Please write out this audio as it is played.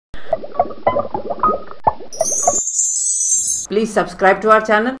Please subscribe to our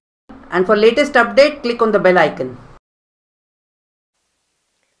channel, and for latest update, click on the bell icon.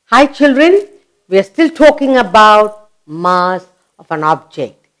 Hi children, we are still talking about mass of an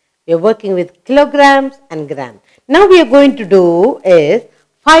object. We are working with kilograms and grams. Now we are going to do is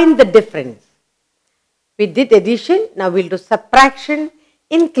find the difference. We did addition, now we will do subtraction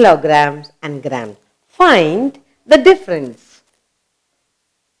in kilograms and grams. Find the difference.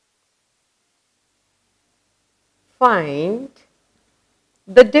 Find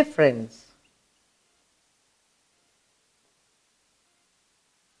the difference.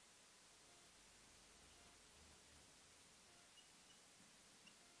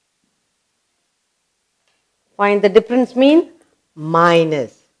 Find the difference mean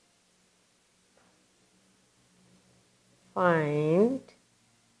minus. Find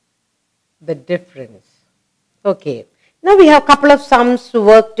the difference. Okay. Now we have a couple of sums to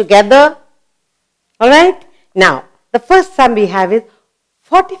work together. Alright. Now the first sum we have is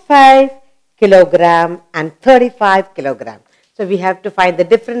 45 kilogram and 35 kilogram. So we have to find the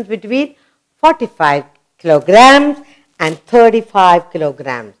difference between 45 kilograms and 35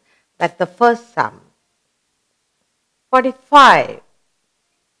 kilograms. That's the first sum. 45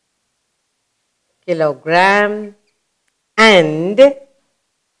 kilograms and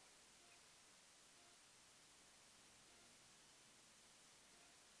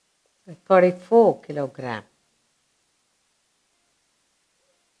 34 kilograms.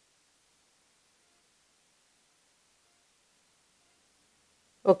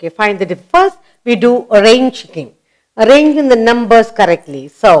 Okay, find the difference. First, we do arranging the numbers correctly.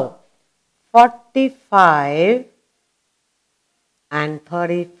 So, 45 and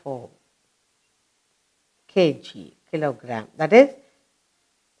 34 kilogram. That is,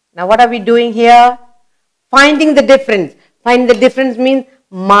 now what are we doing here? Finding the difference. Find the difference means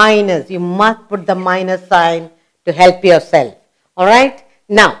minus. You must put the minus sign to help yourself. Alright?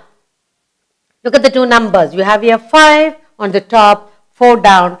 Now, look at the two numbers. You have here 5 on the top, 4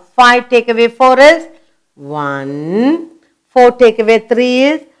 down. 5 take away 4 is 1. 4 take away 3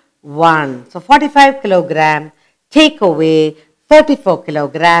 is 1. So 45 kilogram take away 34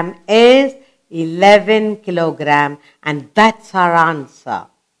 kilogram is 11 kilogram, and that's our answer.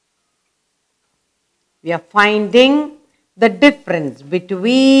 We are finding the difference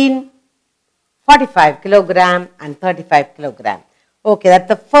between 45 kilogram and 35 kilogram. Okay, that's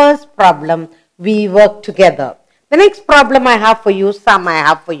the first problem we work together. The next problem I have for you, sum I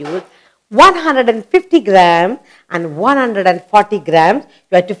have for you is 150 grams and 140 grams.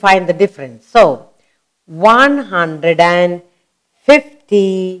 You have to find the difference. So,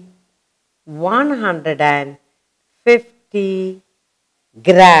 150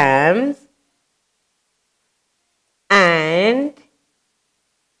 grams and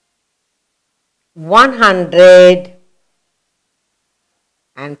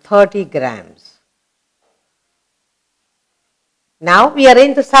 130 grams. Now we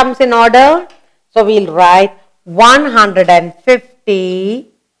arrange the sums in order. So we will write 150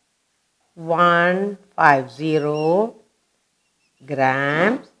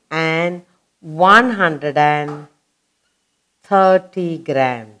 grams and 130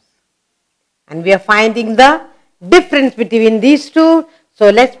 grams. And we are finding the difference between these two.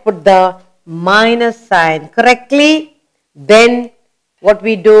 So let's put the minus sign correctly. Then what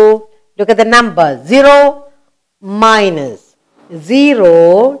we do, look at the number 0 minus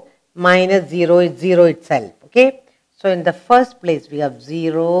 0 minus 0 is 0 itself. Okay. So in the first place we have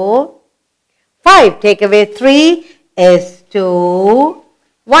 0. 5 take away 3 is 2.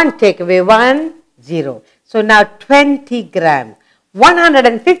 1 take away 1, 0. So now 20 grams.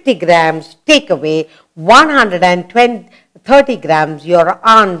 150 grams take away 130 grams. Your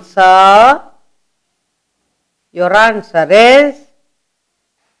answer is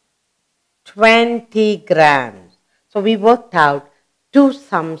 20 grams. So we worked out two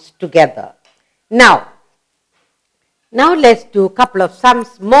sums together. Now let's do a couple of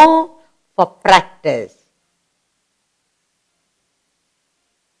sums more for practice.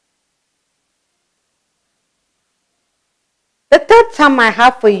 The third sum I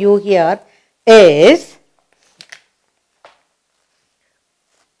have for you here is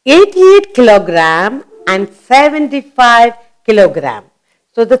 88 kilogram and 75 kilogram.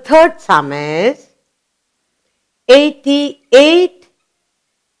 So the third sum is 88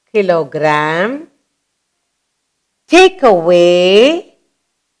 kilogram take away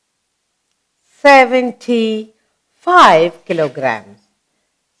 75 kilograms.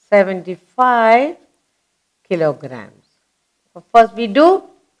 75 kilograms. So first we do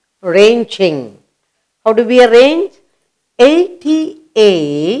arranging. How do we arrange?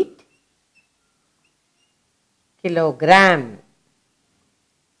 88 kilogram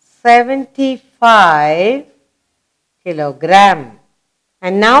 75 kilogram.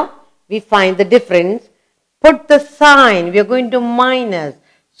 And now we find the difference. Put the sign. We are going to minus.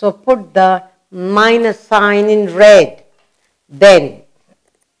 So put the minus sign in red. Then,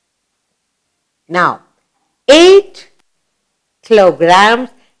 now 8 kilograms,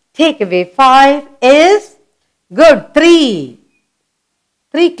 take away 5 is good, 3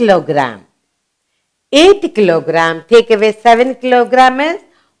 kilogram. 8 kilogram, take away 7 kilogram is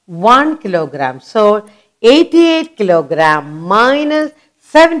 1 kilogram. So 88 kilogram minus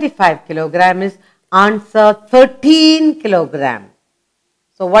 75 kilogram is answer 13 kilogram.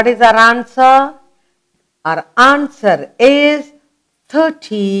 So what is our answer? Our answer is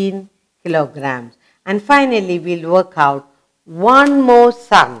 13 kilograms. And finally we'll work out one more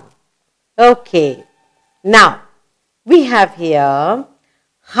sum. Okay. Now we have here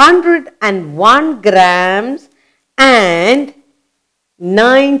 101 grams and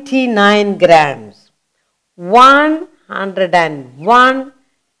 99 grams. 101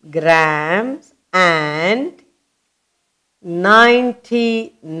 grams and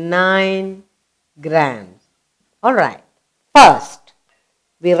 99 grams. All right. First,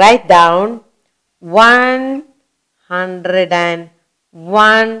 we write down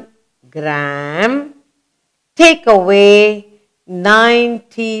 101 gram. Take away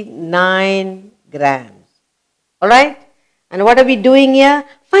 99 grams. All right. And what are we doing here?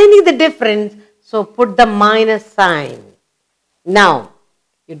 Finding the difference. So put the minus sign. Now,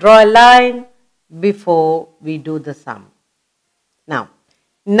 you draw a line before we do the sum. Now,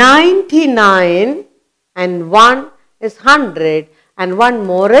 99 and 1 is 100 and 1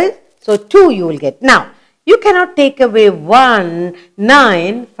 more is, so 2 you will get. Now, you cannot take away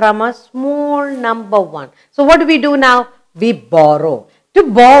 9 from a small number 1. So what do we do now? We borrow. To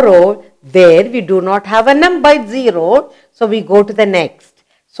borrow, there we do not have a number 0, so we go to the next.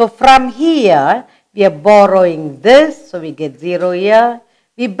 So from here, we are borrowing this, so we get 0 here.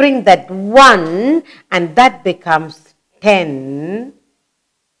 We bring that 1 and that becomes 10.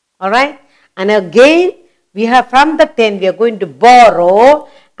 Alright? And again, we have from the 10, we are going to borrow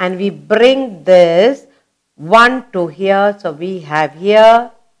and we bring this 1 to here. So we have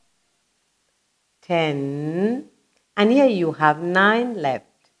here 10 and here you have 9 left.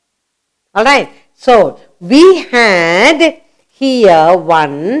 Alright? So we had here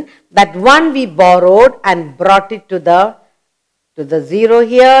 1, that 1 we borrowed and brought it to the 0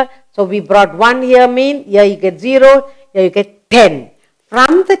 here. So we brought 1 here, mean here you get 0, here you get 10.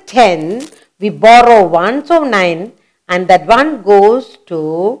 From the 10, we borrow 1, so 9, and that 1 goes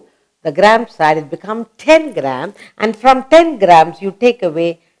to the gram side, it becomes 10 grams, and from 10 grams, you take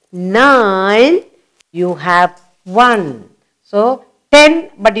away 9, you have 1. So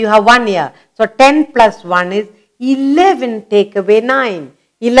 10, but you have 1 here. So 10 plus 1 is 11, take away 9.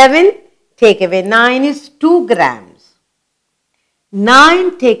 11, take away 9 is 2 grams.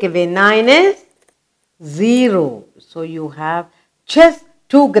 9, take away 9 is 0. So you have just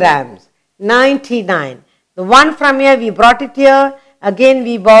 2 grams, 99. The 1 from here, we brought it here. Again,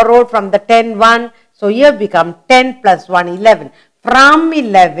 we borrowed from the 10, 1. So here become 10 plus 1, 11. From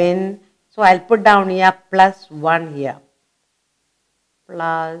 11, so I'll put down here plus 1 here.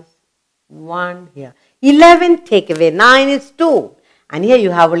 Plus 1 here. 11, take away 9 is 2. And here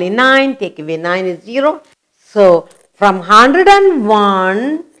you have only 9, take away 9 is 0. So from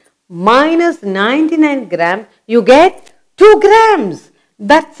 101 minus 99 grams, you get 2 grams.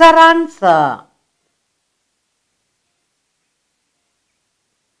 That's our answer.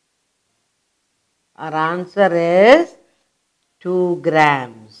 Our answer is 2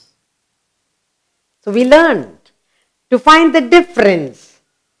 grams. So we learned to find the difference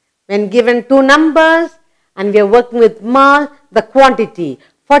when given 2 numbers and we are working with mass, the quantity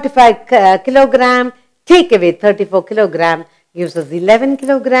 45 kilogram, take away 34 kilogram gives us 11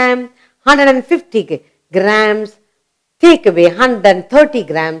 kilogram, 150 grams, take away 130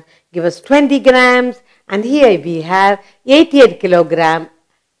 grams, give us 20 grams, and here we have 88 kilogram,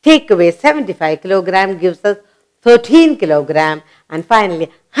 take away 75 kilogram gives us 13 kilogram, and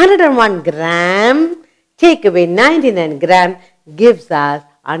finally 101 gram, take away 99 gram gives us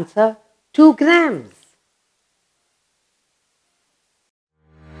answer 2 grams.